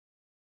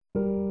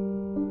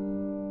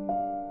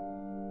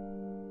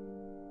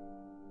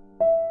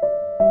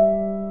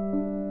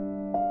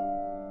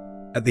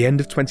At the end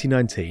of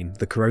 2019,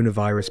 the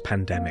coronavirus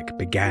pandemic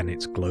began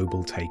its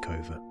global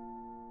takeover.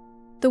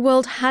 The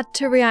world had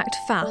to react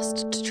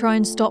fast to try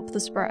and stop the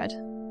spread.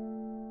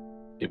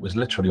 It was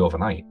literally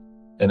overnight,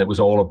 and it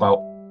was all about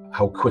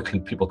how quickly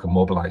people can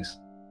mobilise.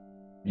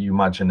 You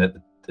imagine at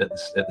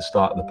the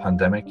start of the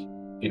pandemic,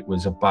 it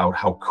was about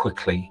how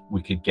quickly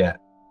we could get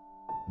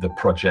the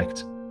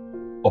project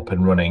up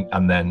and running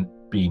and then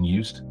being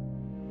used.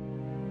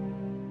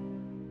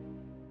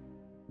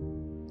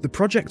 The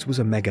project was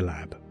a mega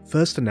lab,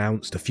 first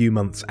announced a few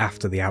months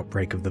after the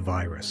outbreak of the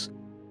virus,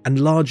 and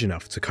large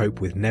enough to cope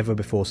with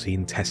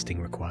never-before-seen testing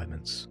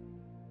requirements.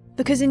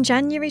 Because in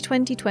January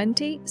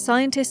 2020,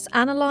 scientists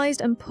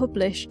analysed and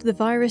published the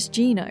virus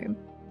genome,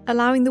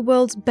 allowing the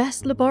world's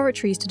best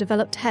laboratories to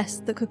develop tests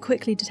that could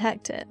quickly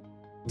detect it.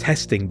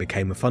 Testing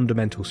became a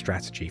fundamental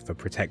strategy for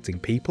protecting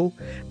people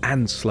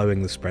and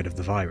slowing the spread of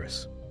the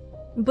virus.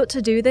 But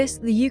to do this,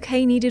 the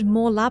UK needed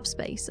more lab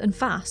space, and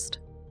fast.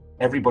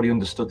 Everybody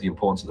understood the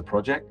importance of the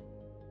project,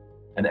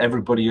 and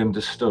everybody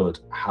understood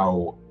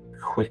how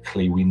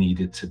quickly we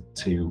needed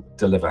to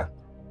deliver.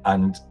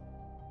 And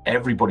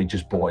everybody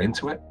just bought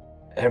into it.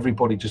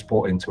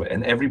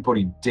 And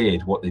everybody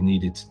did what they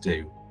needed to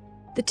do.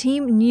 The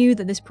team knew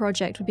that this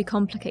project would be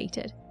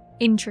complicated,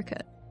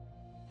 intricate,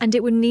 and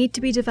it would need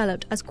to be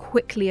developed as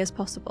quickly as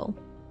possible.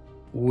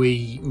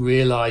 We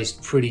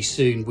realised pretty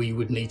soon we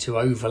would need to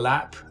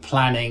overlap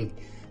planning,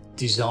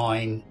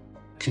 design,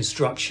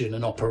 construction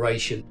and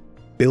operation.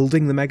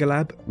 Building the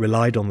Megalab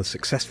relied on the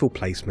successful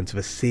placement of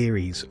a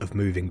series of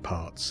moving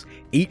parts,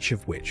 each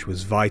of which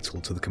was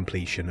vital to the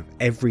completion of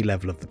every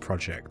level of the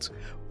project,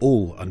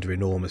 all under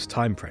enormous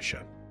time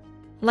pressure.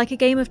 Like a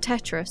game of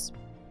Tetris,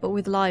 but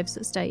with lives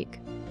at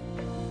stake.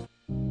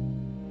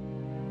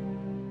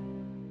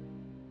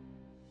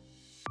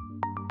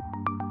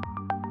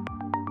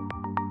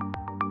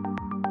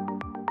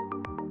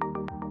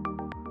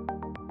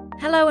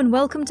 Hello and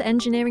welcome to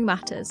Engineering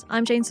Matters.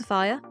 I'm Jane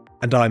Sophia.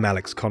 And I'm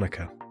Alex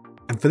Conacher.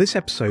 And for this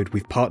episode,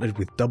 we've partnered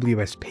with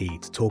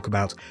WSP to talk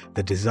about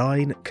the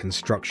design,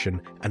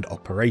 construction and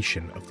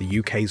operation of the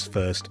UK's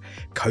first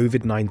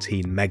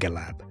COVID-19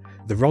 megalab,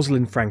 the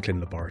Rosalind Franklin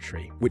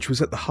Laboratory, which was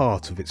at the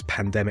heart of its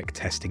pandemic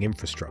testing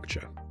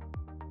infrastructure.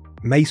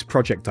 MACE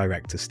project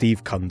director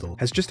Steve Cundall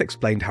has just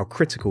explained how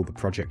critical the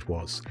project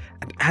was,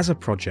 and as a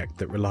project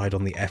that relied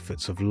on the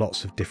efforts of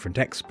lots of different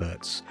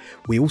experts,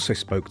 we also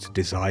spoke to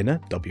designer,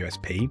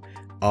 WSP,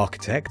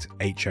 architect,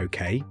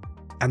 HOK,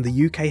 and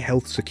the UK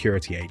Health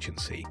Security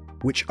Agency,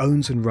 which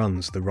owns and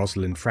runs the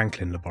Rosalind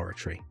Franklin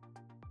Laboratory.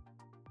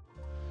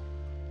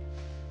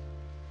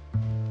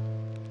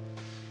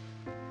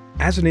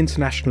 As an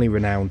internationally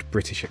renowned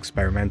British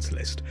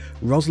experimentalist,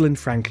 Rosalind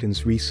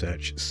Franklin's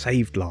research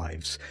saved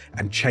lives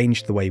and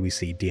changed the way we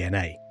see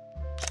DNA.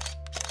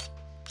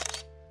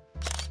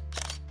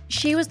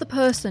 She was the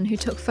person who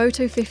took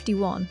photo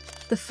 51,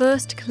 the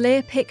first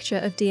clear picture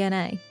of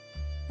DNA,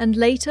 and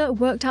later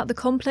worked out the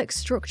complex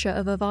structure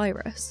of a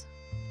virus.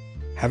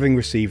 Having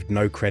received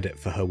no credit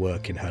for her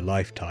work in her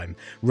lifetime,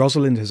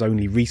 Rosalind has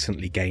only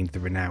recently gained the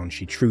renown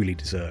she truly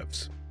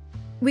deserves.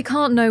 We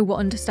can't know what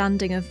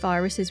understanding of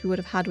viruses we would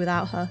have had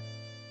without her.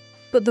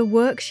 But the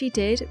work she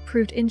did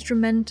proved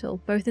instrumental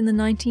both in the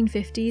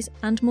 1950s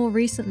and more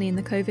recently in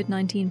the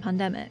COVID-19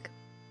 pandemic.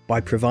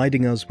 By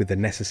providing us with the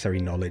necessary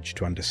knowledge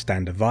to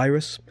understand a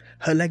virus,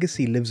 her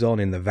legacy lives on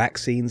in the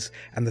vaccines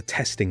and the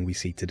testing we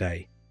see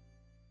today.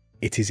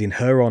 It is in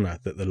her honour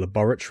that the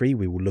laboratory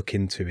we will look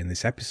into in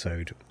this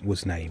episode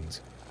was named.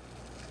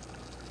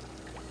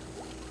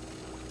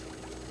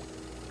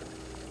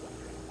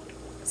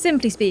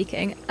 Simply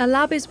speaking, a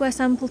lab is where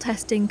sample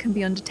testing can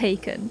be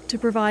undertaken to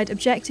provide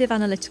objective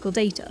analytical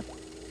data.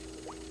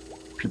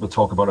 People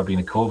talk about it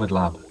being a COVID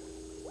lab,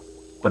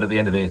 but at the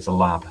end of the day, it's a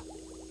lab.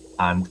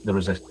 And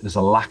there's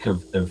a lack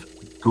of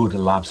good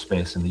lab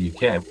space in the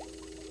UK.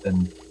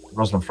 And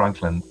Rosalind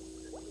Franklin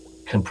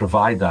can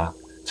provide that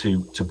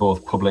to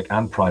both public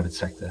and private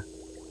sector.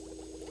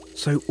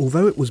 So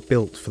although it was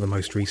built for the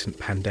most recent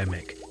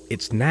pandemic,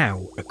 it's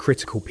now a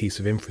critical piece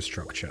of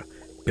infrastructure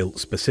built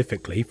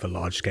specifically for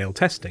large-scale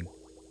testing.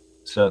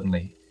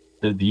 Certainly.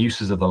 The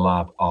uses of the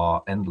lab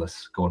are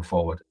endless going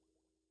forward.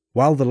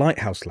 While the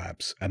Lighthouse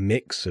Labs, a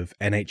mix of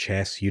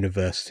NHS,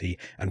 university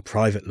and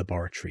private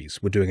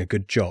laboratories, were doing a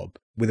good job,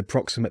 with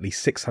approximately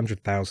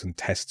 600,000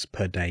 tests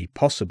per day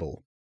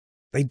possible,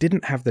 they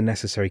didn't have the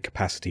necessary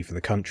capacity for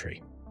the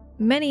country.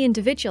 Many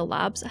individual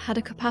labs had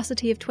a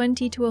capacity of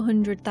 20 to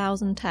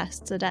 100,000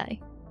 tests a day.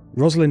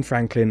 Rosalind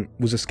Franklin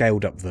was a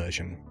scaled-up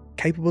version,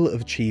 capable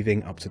of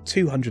achieving up to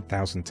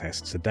 200,000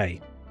 tests a day.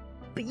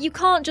 But you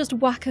can't just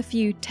whack a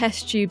few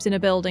test tubes in a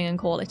building and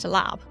call it a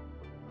lab.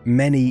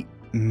 Many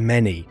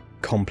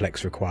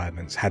complex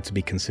requirements had to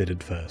be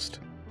considered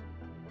first.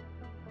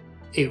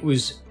 It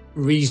was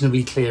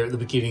reasonably clear at the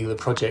beginning of the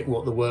project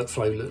what the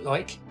workflow looked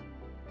like.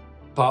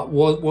 But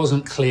what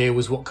wasn't clear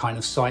was what kind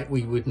of site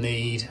we would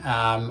need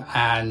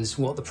and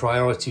what the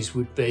priorities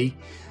would be.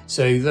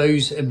 So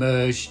those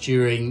emerged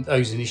during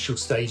those initial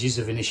stages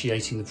of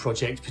initiating the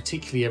project,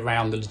 particularly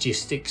around the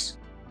logistics.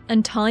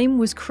 And time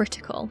was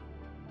critical.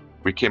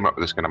 We came up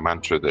with this kind of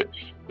mantra that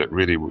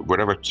really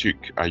whatever took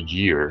a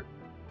year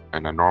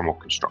in a normal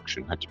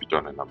construction had to be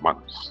done in a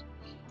month.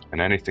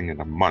 And anything in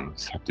a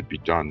month had to be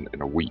done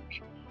in a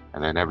week.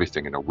 And then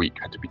everything in a week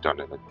had to be done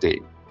in a day.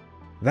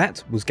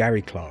 That was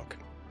Gary Clark.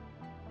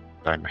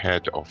 I'm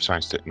head of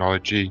science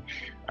technology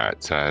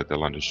at the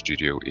London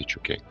studio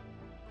HOK.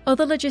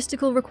 Other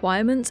logistical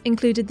requirements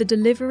included the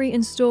delivery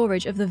and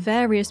storage of the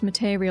various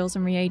materials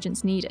and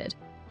reagents needed.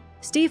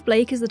 Steve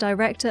Blake is the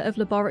Director of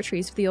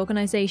Laboratories for the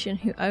organisation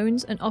who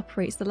owns and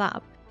operates the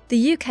lab,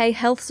 the UK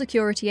Health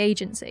Security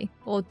Agency,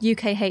 or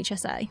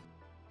UKHSA.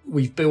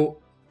 We've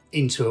built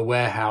into a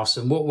warehouse,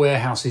 and what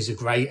warehouses are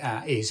great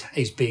at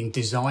is being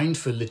designed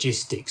for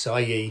logistics,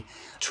 i.e.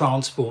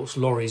 transports,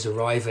 lorries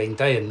arriving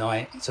day and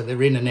night, so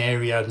they're in an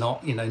area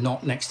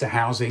not next to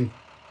housing.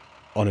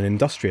 On an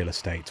industrial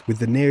estate with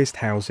the nearest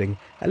housing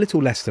a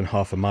little less than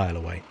half a mile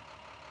away.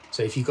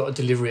 So if you've got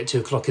to deliver it at 2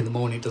 o'clock in the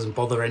morning, it doesn't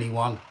bother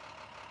anyone.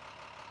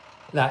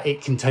 That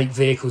it can take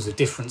vehicles of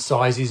different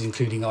sizes,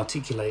 including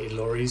articulated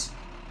lorries.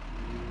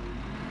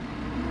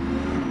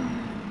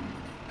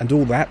 And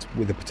all that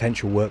with a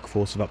potential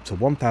workforce of up to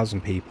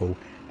 1,000 people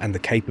and the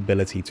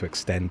capability to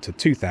extend to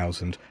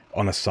 2,000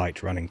 on a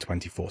site running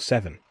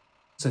 24/7.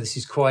 So this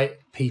is quite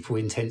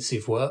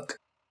people-intensive work.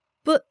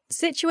 But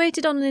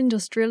situated on an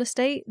industrial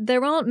estate,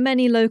 there aren't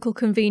many local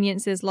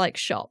conveniences like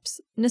shops,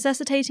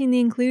 necessitating the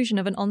inclusion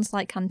of an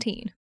on-site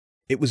canteen.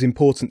 It was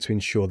important to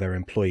ensure their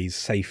employees'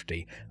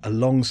 safety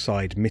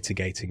alongside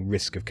mitigating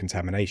risk of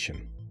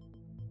contamination.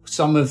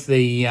 Some of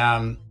the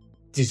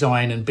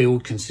design and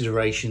build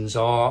considerations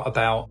are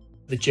about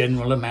the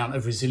general amount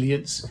of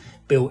resilience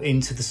built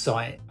into the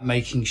site,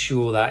 making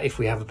sure that if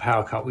we have a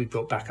power cut, we've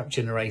got backup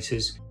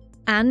generators.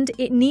 And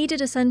it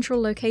needed a central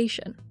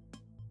location.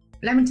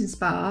 Leamington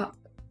Spa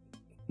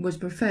was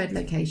preferred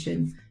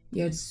location.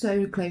 You're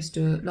so close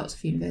to lots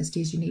of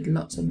universities, you need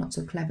lots and lots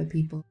of clever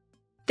people.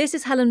 This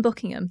is Helen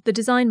Buckingham, the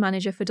design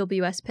manager for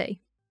WSP.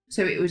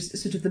 So it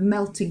was sort of the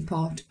melting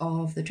pot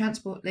of the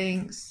transport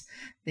links,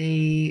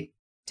 the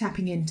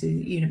tapping into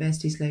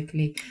universities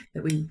locally,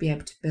 that we would be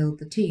able to build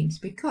the teams,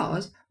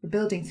 because we're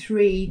building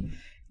three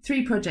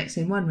projects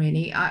in one,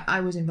 really. I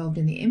was involved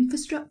in the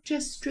infrastructure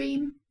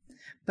stream,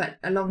 but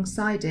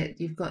alongside it,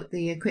 you've got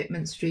the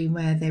equipment stream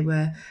where they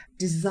were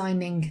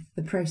designing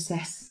the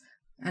process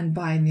and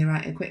buying the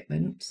right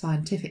equipment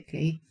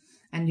scientifically.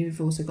 And you've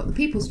also got the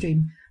people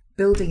stream,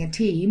 building a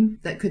team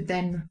that could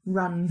then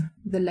run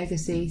the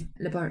legacy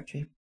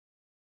laboratory.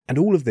 And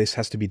all of this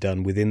has to be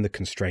done within the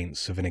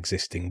constraints of an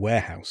existing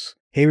warehouse.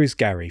 Here is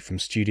Gary from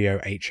Studio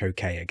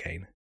HOK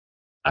again.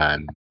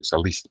 And it's a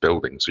leased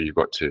building, so you've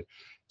got to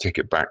take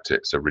it back to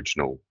its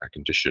original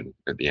condition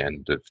at the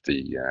end of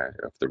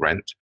the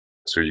rent.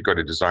 So you've got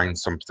to design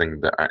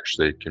something that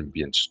actually can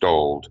be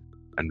installed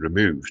and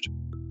removed.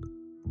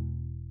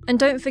 And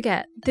don't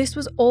forget, this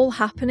was all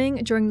happening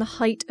during the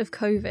height of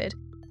COVID,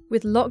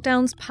 with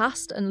lockdowns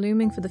past and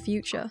looming for the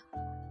future.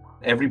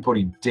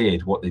 Everybody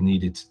did what they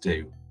needed to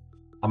do.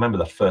 I remember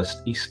the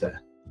first Easter.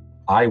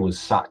 I was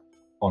sat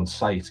on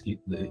site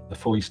the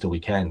full Easter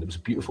weekend. It was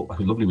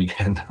a lovely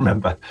weekend. I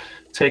remember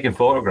taking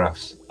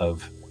photographs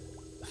of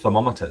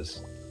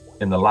thermometers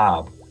in the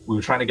lab. We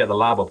were trying to get the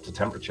lab up to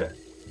temperature.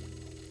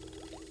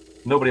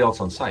 Nobody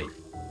else on site,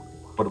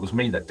 but it was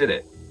me that did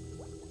it.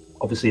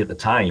 Obviously at the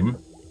time,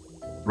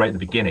 right at the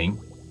beginning,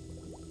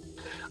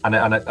 and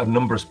at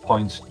numerous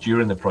points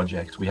during the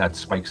project, we had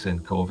spikes in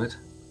COVID.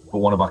 But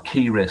one of our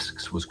key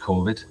risks was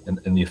COVID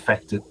and the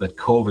effect that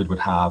COVID would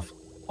have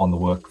on the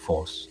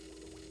workforce.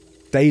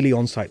 Daily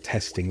on-site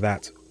testing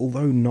that,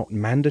 although not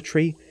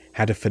mandatory,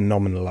 had a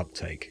phenomenal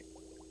uptake.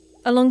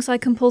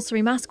 Alongside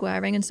compulsory mask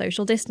wearing and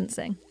social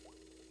distancing.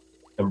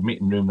 A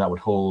meeting room that would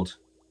hold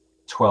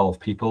 12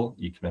 people,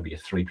 you could maybe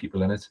get 3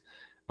 people in it.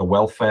 A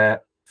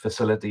welfare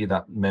facility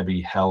that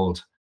maybe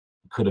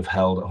could have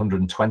held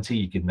 120,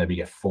 you could maybe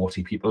get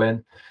 40 people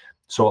in.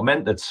 So it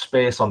meant that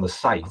space on the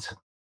site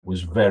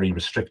was very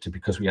restricted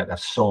because we had to have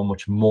so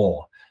much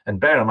more. And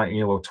bear in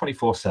mind, we're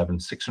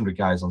 24/7, 600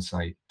 guys on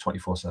site,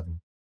 24/7.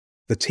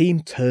 The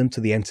team turned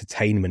to the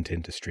entertainment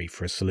industry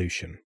for a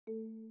solution.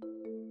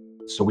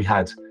 So we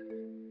had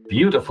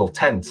beautiful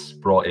tents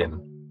brought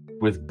in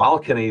with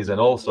balconies and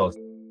all sorts.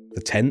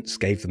 The tents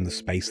gave them the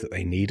space that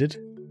they needed.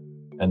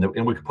 And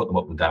we could put them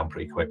up and down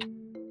pretty quick.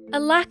 A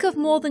lack of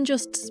more than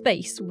just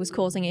space was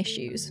causing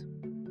issues.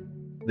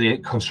 The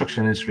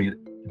construction industry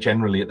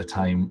generally at the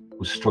time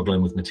was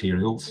struggling with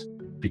materials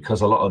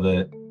because a lot of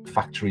the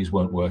factories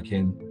weren't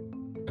working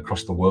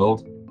across the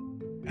world.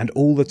 And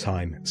all the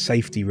time,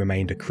 safety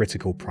remained a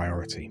critical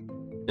priority.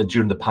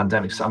 During the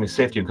pandemic,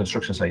 safety in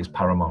construction site is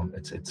paramount.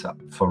 It's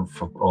for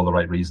all the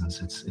right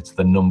reasons. It's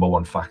the number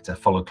one factor,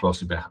 followed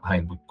closely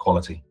behind with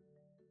quality.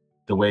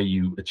 The way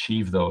you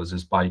achieve those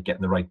is by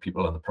getting the right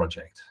people on the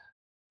project.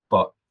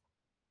 But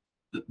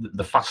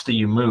the faster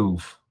you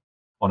move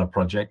on a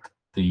project,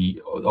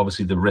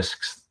 obviously the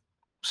risks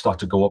start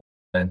to go up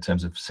in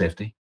terms of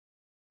safety.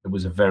 It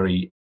was a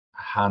very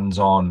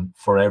hands-on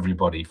for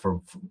everybody,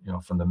 from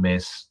the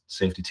Mace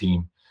safety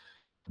team,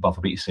 the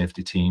Balfour Beatty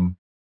safety team,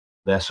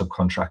 their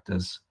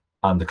subcontractors,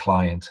 and the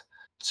client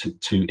to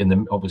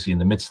obviously in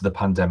the midst of the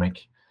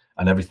pandemic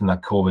and everything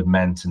that COVID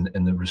meant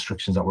and the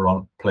restrictions that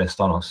were placed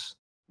on us,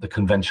 the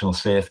conventional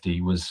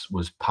safety was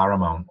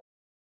paramount.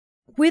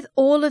 With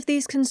all of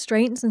these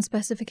constraints and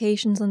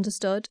specifications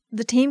understood,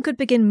 the team could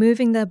begin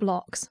moving their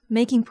blocks,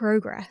 making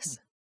progress.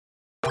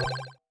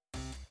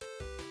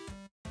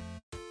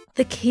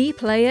 The key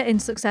player in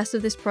success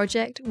of this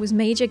project was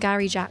Major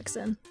Gary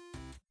Jackson.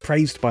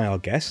 Praised by our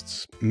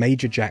guests,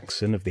 Major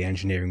Jackson of the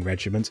Engineering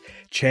Regiment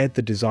chaired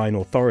the design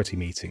authority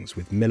meetings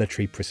with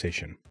military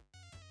precision.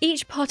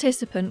 Each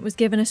participant was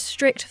given a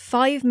strict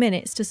 5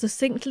 minutes to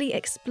succinctly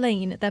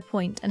explain their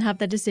point and have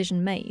their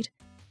decision made.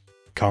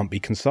 Can't be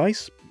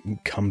concise?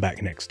 Come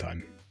back next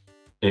time.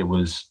 It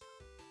was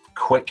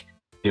quick,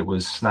 it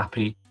was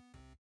snappy.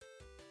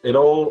 It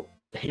all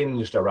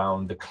hinged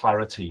around the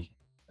clarity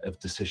of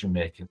decision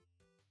making.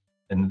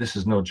 And this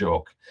is no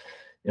joke.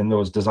 In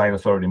those design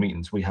authority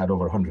meetings, we had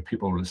over 100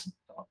 people listen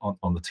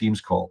on the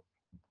Teams call.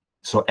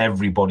 So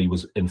everybody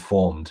was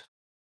informed.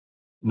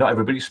 Not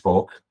everybody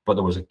spoke, but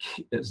there was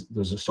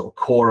a sort of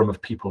quorum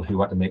of people who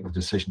had to make the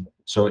decision.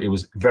 So it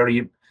was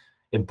very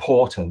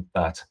important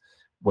that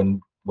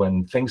when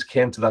things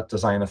came to that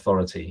design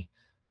authority,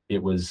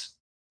 it was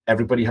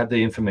everybody had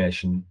the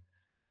information.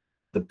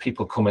 The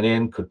people coming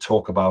in could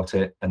talk about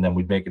it, and then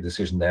we'd make a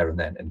decision there and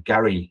then. And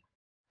Gary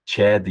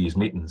chaired these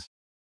meetings.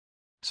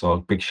 So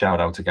a big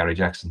shout out to Gary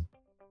Jackson,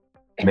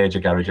 Major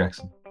Gary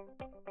Jackson.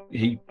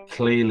 He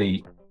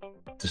clearly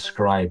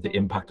described the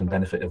impact and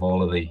benefit of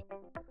all of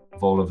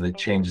the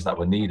changes that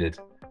were needed,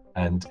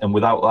 and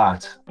without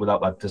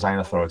that design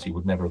authority,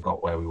 we'd never have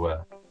got where we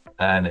were.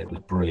 And it was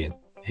brilliant.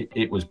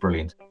 It was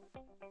brilliant.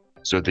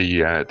 So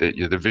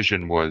the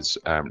vision was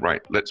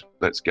right.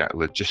 Let's get a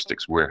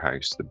logistics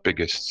warehouse, the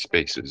biggest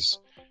spaces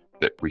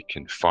that we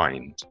can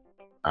find,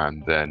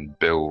 and then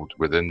build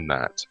within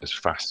that as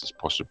fast as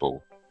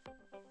possible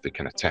the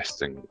kind of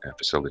testing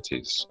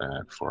facilities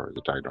for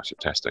the diagnostic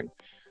testing.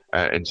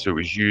 And so it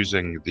was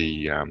using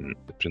the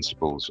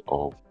principles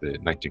of the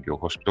Nightingale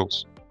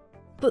hospitals.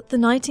 But the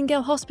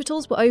Nightingale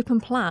hospitals were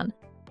open plan,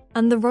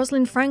 and the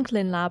Rosalind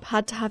Franklin lab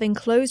had to have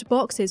enclosed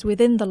boxes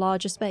within the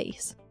larger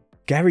space.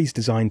 Gary's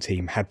design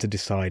team had to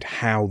decide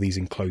how these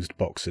enclosed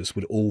boxes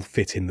would all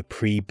fit in the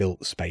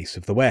pre-built space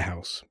of the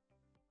warehouse.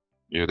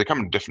 You know, they come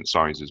in different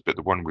sizes, but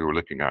the one we were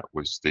looking at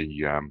was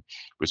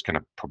was kind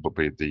of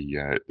probably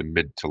the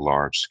mid to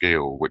large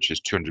scale, which is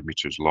 200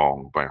 meters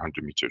long by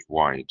 100 meters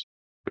wide.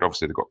 But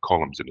obviously they've got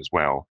columns in as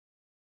well.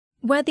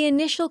 Where the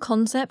initial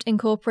concept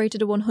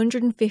incorporated a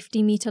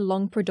 150-metre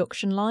long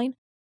production line,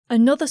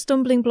 another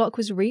stumbling block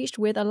was reached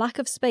with a lack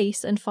of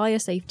space and fire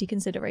safety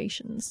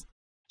considerations.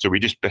 So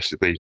we just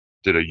basically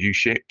did a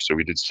U-shape. So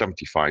we did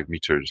 75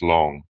 meters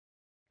long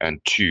and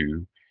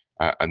 2.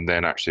 And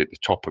then actually at the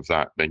top of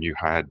that, then you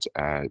had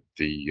a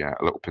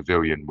little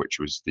pavilion, which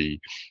was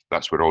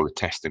that's where all the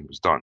testing was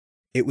done.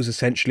 It was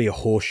essentially a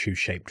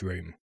horseshoe-shaped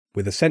room,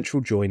 with a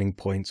central joining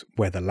point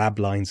where the lab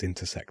lines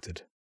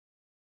intersected.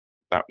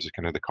 That was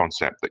kind of the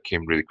concept that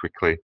came really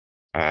quickly.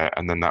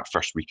 And then that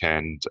first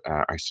weekend,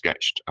 I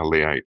sketched a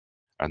layout,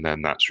 and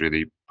then that's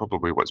really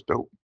probably what's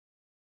built.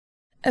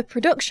 A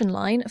production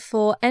line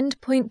for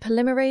endpoint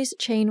polymerase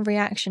chain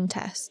reaction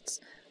tests,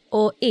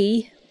 or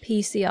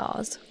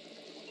ePCRs.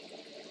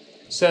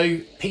 So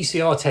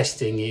PCR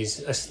testing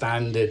is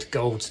a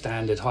gold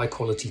standard, high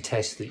quality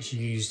test that's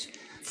used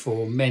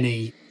for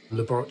many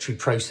laboratory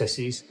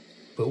processes.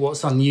 But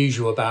what's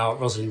unusual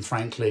about Rosalind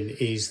Franklin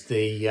is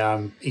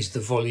the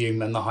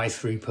volume and the high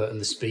throughput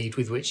and the speed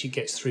with which it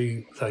gets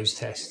through those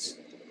tests.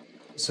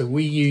 So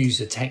we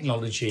use a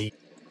technology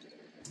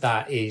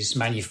that is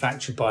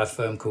manufactured by a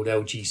firm called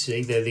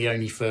LGC. They're the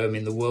only firm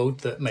in the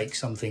world that makes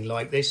something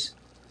like this.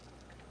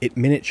 It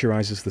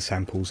miniaturises the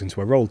samples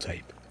into a roll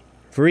tape.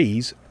 For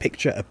ease,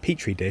 picture a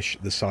petri dish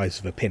the size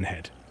of a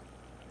pinhead.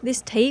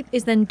 This tape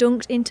is then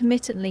dunked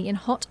intermittently in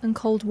hot and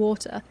cold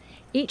water,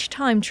 each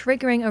time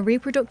triggering a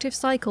reproductive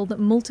cycle that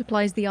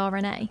multiplies the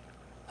RNA.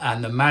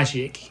 And the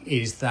magic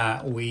is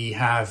that we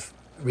have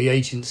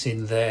reagents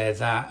in there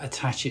that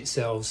attach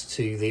itself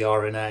to the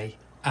RNA.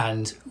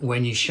 And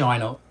when you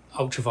shine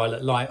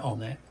ultraviolet light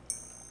on it,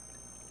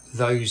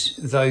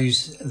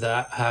 those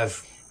that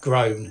have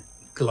grown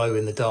glow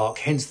in the dark,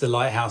 hence the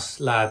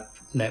Lighthouse Lab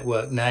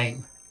network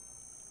name.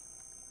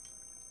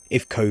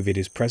 If COVID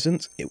is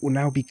present, it will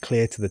now be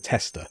clear to the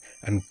tester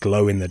and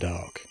glow in the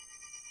dark.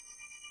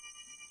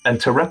 And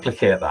to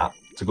replicate that,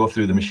 to go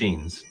through the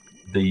machines,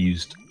 they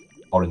used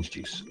orange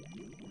juice.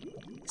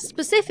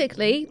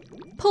 Specifically,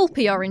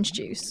 pulpy orange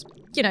juice.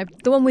 You know,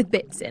 the one with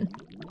bits in.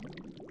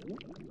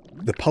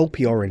 The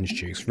pulpy orange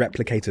juice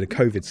replicated a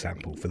COVID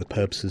sample for the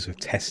purposes of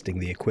testing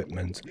the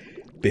equipment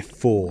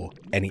before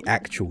any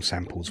actual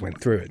samples went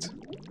through it.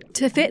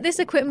 To fit this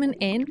equipment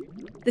in,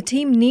 the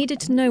team needed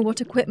to know what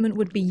equipment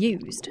would be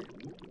used.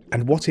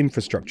 And what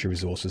infrastructure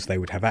resources they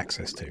would have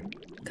access to.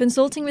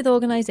 Consulting with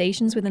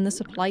organisations within the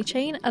supply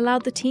chain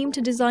allowed the team to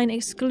design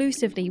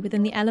exclusively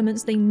within the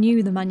elements they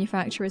knew the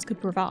manufacturers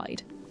could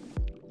provide.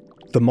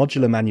 The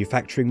modular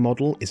manufacturing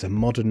model is a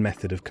modern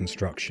method of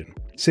construction,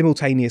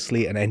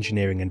 simultaneously an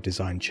engineering and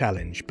design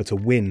challenge, but a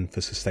win for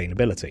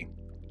sustainability.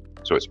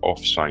 So it's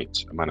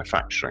off-site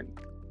manufacturing,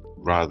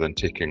 rather than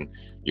taking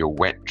your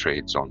wet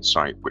trades on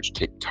site, which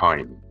take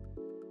time.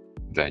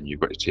 Then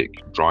you've got to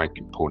take dry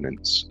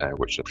components,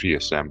 which are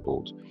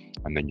pre-assembled,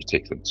 and then you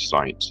take them to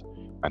site,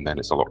 and then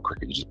it's a lot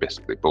quicker. You just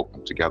basically bolt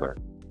them together.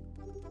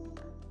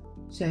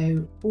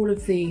 So all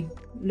of the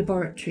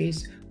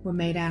laboratories were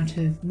made out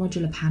of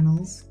modular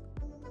panels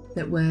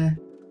that were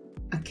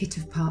a kit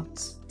of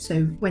parts.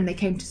 So when they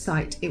came to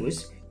site, it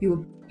was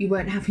you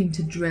weren't having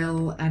to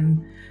drill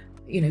and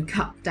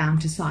cut down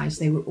to size.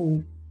 They were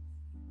all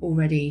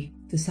already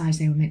the size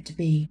they were meant to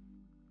be,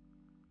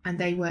 and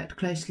they worked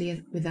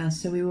closely with us.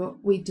 So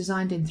we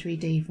designed in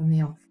 3D from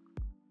the off.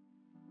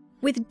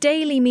 With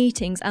daily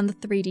meetings and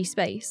the 3D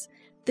space,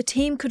 the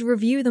team could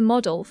review the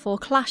model for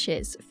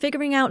clashes,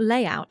 figuring out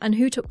layout and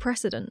who took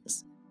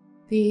precedence.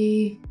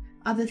 The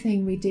other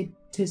thing we did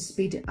to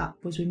speed it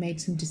up was we made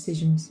some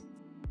decisions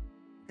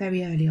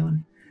very early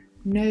on.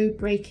 No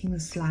breaking the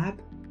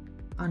slab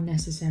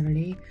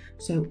unnecessarily,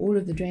 so all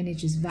of the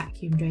drainage is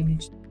vacuum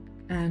drainage,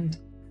 and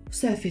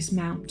surface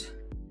mount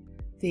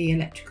the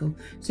electrical.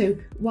 So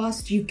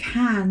whilst you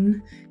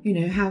can,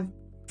 have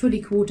fully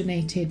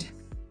coordinated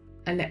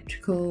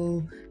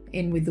electrical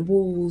in with the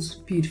walls,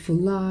 beautiful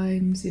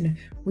lines,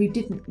 we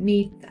didn't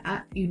need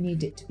that. You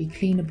need it to be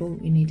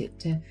cleanable, you need it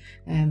to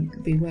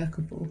be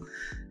workable.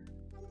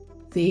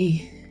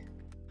 The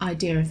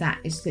idea of that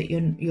is that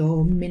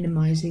you're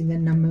minimizing the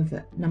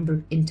number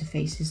of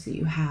interfaces that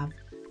you have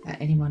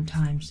at any one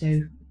time,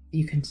 so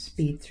you can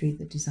speed through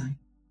the design.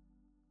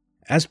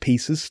 As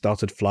pieces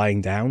started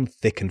flying down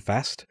thick and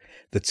fast,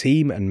 the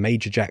team and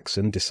Major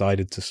Jackson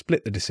decided to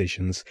split the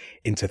decisions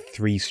into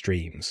 3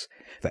 streams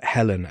that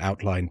Helen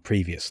outlined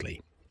previously: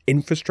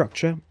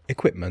 infrastructure,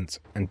 equipment,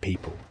 and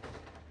people.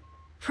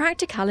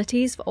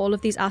 Practicalities for all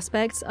of these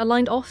aspects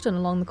aligned often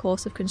along the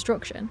course of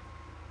construction.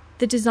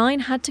 The design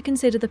had to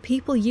consider the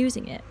people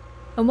using it,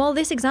 and while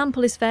this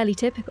example is fairly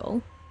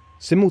typical,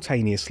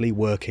 simultaneously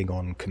working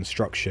on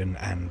construction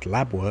and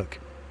lab work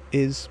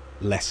is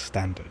less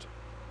standard.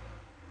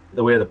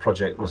 The way the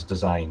project was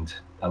designed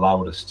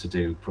allowed us to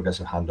do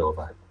progressive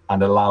handover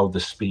and allowed the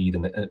speed,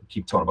 and I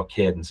keep talking about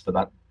cadence, but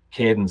that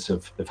cadence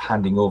of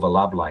handing over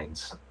lab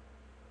lines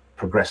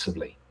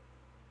progressively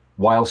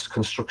whilst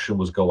construction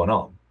was going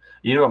on.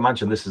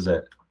 Imagine this is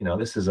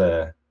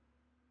a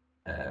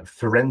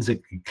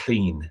forensically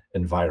clean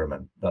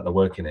environment that they're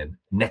working in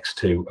next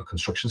to a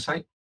construction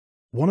site.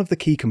 One of the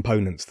key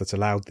components that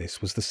allowed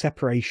this was the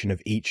separation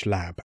of each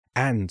lab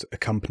and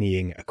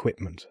accompanying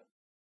equipment.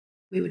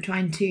 We were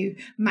trying to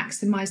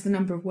maximise the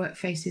number of work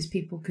faces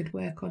people could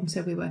work on.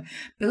 So we were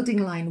building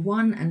line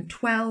 1 and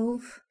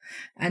 12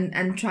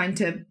 and trying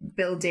to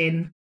build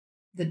in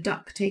the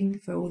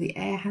ducting for all the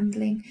air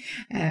handling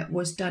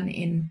was done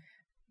in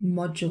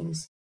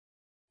modules.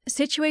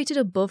 Situated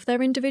above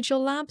their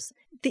individual labs,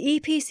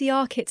 the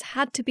EPCR kits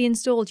had to be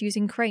installed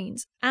using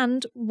cranes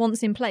and,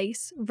 once in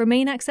place,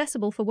 remain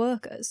accessible for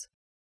workers.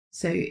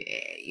 So,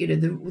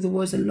 there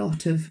was a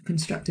lot of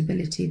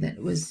constructability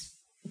that was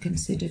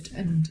considered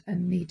and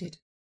needed.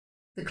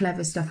 The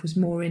clever stuff was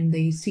more in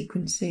the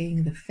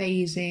sequencing, the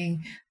phasing,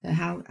 the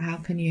how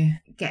can you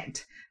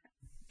get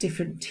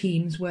different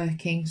teams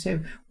working. So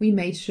we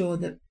made sure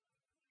that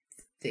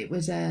it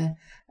was a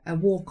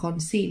walk-on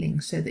ceiling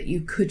so that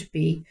you could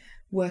be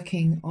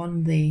working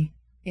on the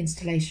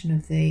installation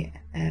of the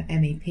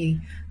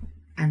MEP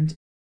and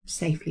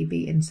safely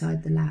be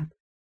inside the lab.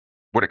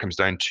 What it comes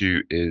down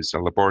to is a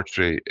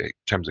laboratory in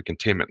terms of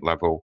containment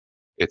level.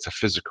 It's a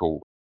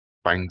physical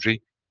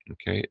boundary,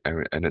 okay,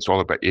 and it's all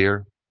about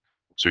air.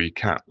 So you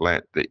can't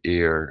let the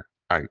air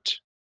out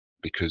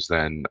because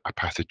then a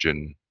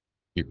pathogen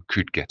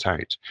could get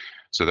out.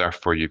 So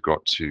therefore, you've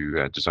got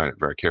to design it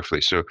very carefully.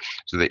 So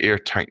the air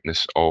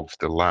tightness of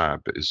the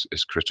lab is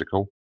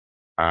critical.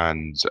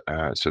 And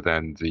so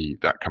then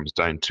that comes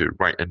down to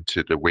right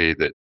into the way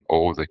that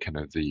all the kind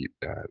of the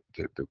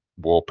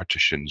wall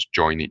partitions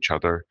join each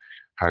other,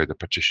 how the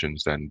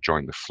partitions then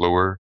join the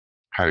floor,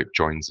 how it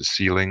joins the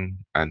ceiling.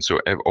 And so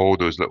all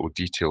those little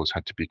details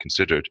had to be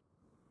considered,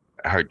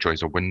 how it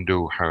joins a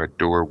window, how a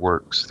door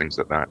works, things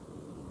like that.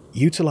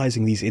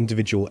 Utilising these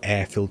individual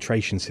air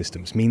filtration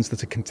systems means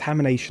that a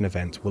contamination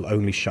event will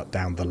only shut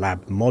down the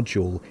lab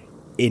module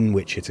in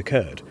which it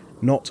occurred,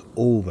 not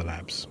all the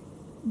labs.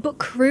 But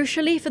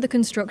crucially for the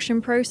construction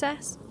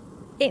process,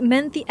 it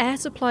meant the air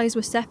supplies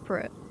were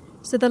separate,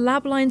 so the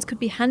lab lines could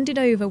be handed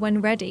over when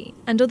ready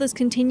and others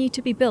continued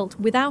to be built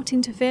without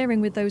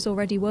interfering with those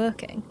already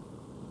working.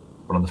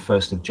 But on the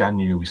 1st of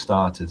January we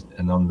started,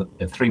 and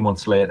 3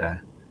 months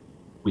later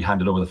we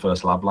handed over the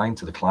first lab line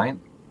to the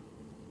client.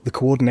 The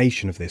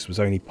coordination of this was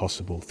only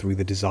possible through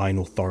the design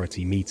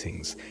authority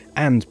meetings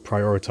and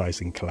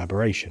prioritising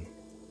collaboration.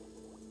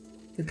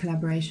 The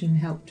collaboration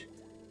helped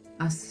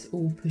us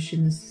all push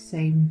in the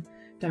same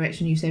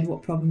direction. You said,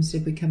 what problems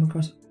did we come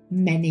across?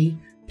 Many,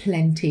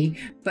 plenty,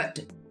 but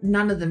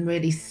none of them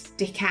really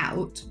stick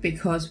out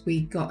because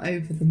we got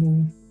over them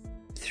all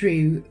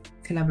through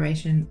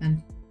collaboration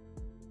and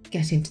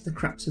getting to the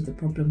crux of the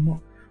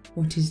problem.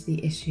 What is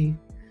the issue,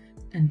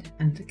 and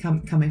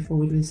coming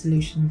forward with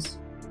solutions.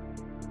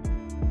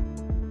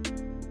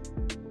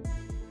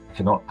 I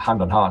cannot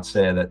hand on heart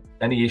say that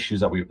any issues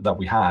that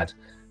we had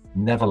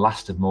never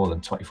lasted more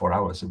than 24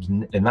 hours.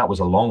 And that was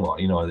a long one.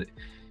 You know,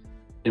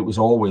 it was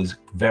always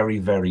very,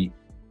 very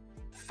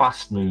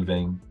fast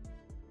moving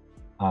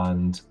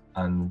and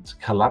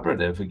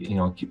collaborative. You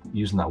know, I keep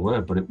using that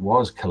word, but it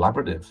was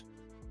collaborative.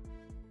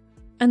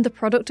 And the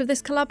product of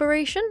this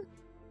collaboration?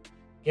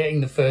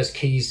 Getting the first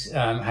keys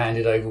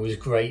handed over was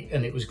great,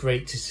 and it was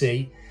great to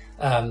see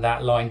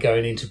that line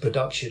going into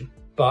production.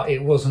 But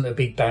it wasn't a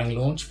big bang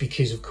launch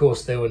because, of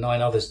course, there were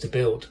 9 others to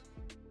build.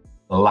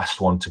 The last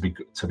one to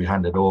be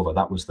handed over,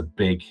 that was the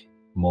big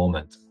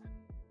moment.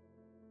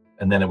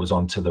 And then it was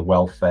on to the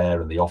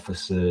welfare and the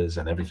officers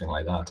and everything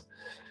like that.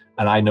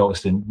 And I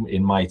noticed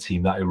in my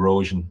team that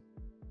erosion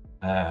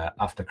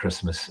after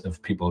Christmas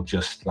of people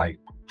just like,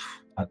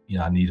 you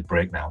know, I need a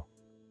break now.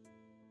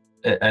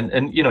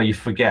 And you know, you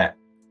forget.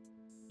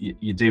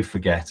 You do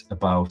forget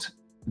about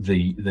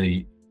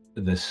the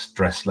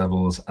stress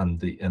levels and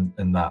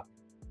that,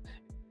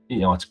 you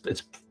know,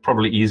 it's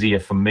probably easier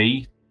for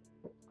me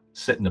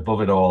sitting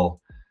above it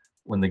all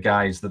when the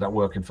guys that are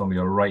working for me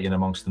are right in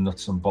amongst the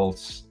nuts and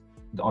bolts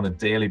on a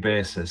daily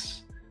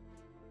basis,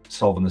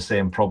 solving the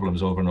same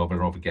problems over and over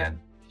and over again.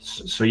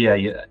 So yeah,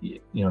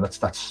 you know,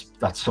 that's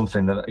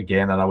something that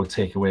again that I would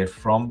take away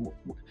from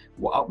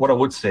what I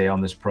would say on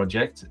this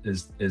project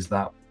is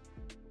that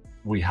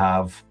we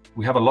have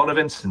a lot of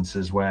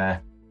instances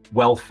where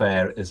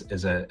welfare is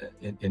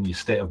in your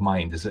state of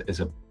mind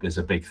is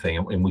a big thing,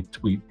 and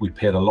we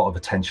paid a lot of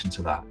attention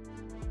to that.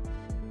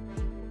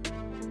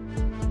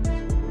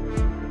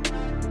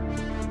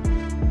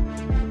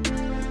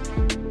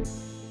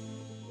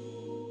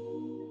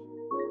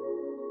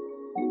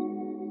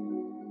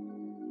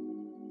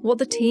 What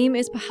the team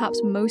is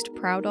perhaps most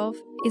proud of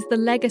is the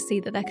legacy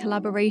that their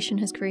collaboration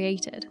has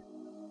created.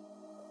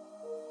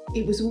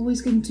 It was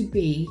always going to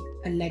be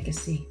a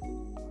legacy.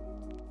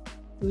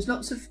 There was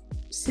lots of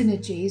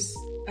synergies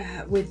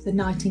with the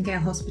Nightingale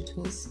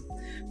hospitals,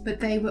 but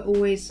they were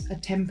always a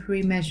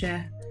temporary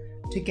measure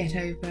to get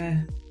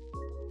over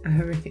a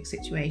horrific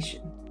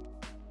situation.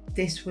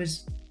 This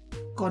was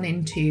gone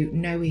into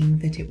knowing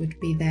that it would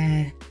be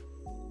there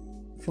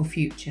for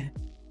future.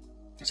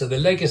 So the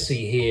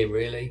legacy here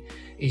really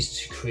is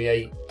to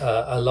create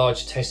a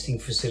large testing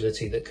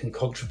facility that can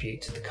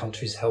contribute to the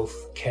country's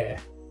health care.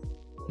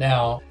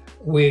 Now,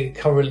 we're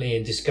currently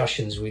in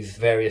discussions with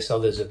various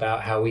others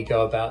about how we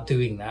go about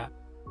doing that.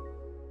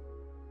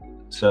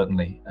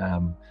 Certainly,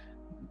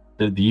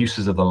 the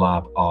uses of the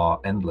lab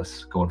are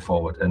endless going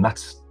forward, and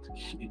that's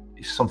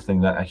something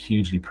that I'm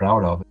hugely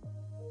proud of.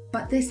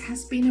 But this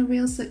has been a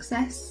real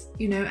success,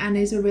 you know, and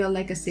is a real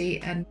legacy,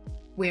 and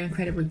we're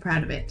incredibly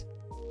proud of it.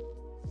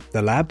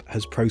 The lab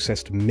has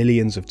processed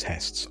millions of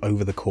tests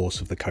over the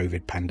course of the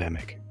COVID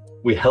pandemic.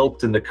 We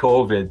helped in the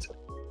COVID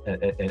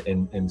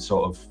in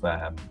sort of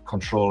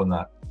controlling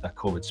that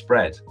COVID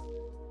spread,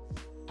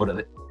 but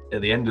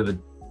at the end of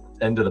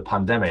the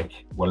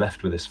pandemic, we're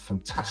left with this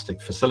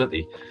fantastic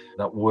facility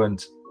that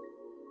weren't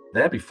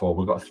there before.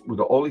 We've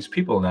got all these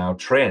people now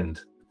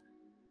trained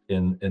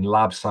in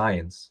lab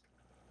science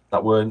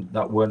that weren't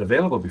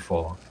available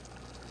before.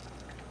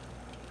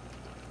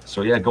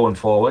 So yeah, going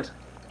forward,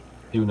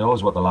 who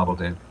knows what the lab will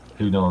do?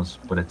 Who knows?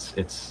 But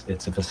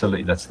it's a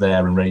facility that's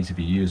there and ready to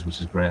be used, which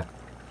is great.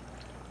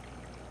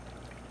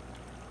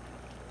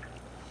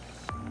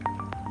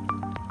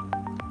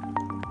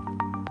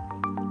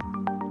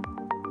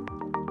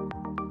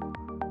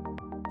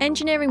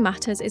 Engineering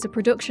Matters is a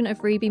production of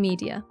Reby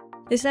Media.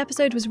 This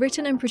episode was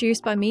written and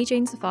produced by me,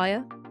 Jane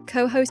Sophia,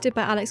 co-hosted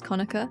by Alex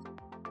Conacher,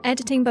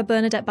 editing by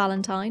Bernadette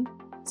Ballantyne,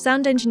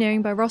 sound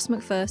engineering by Ross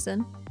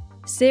McPherson,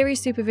 series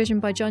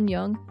supervision by John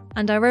Young,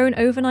 and our own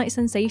overnight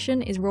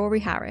sensation is Rory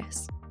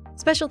Harris.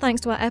 Special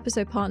thanks to our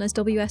episode partners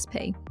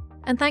WSP,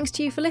 and thanks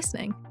to you for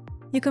listening.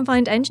 You can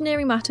find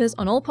Engineering Matters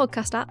on all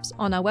podcast apps,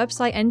 on our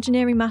website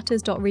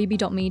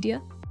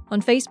engineeringmatters.reby.media,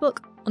 on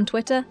Facebook, on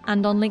Twitter,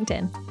 and on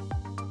LinkedIn.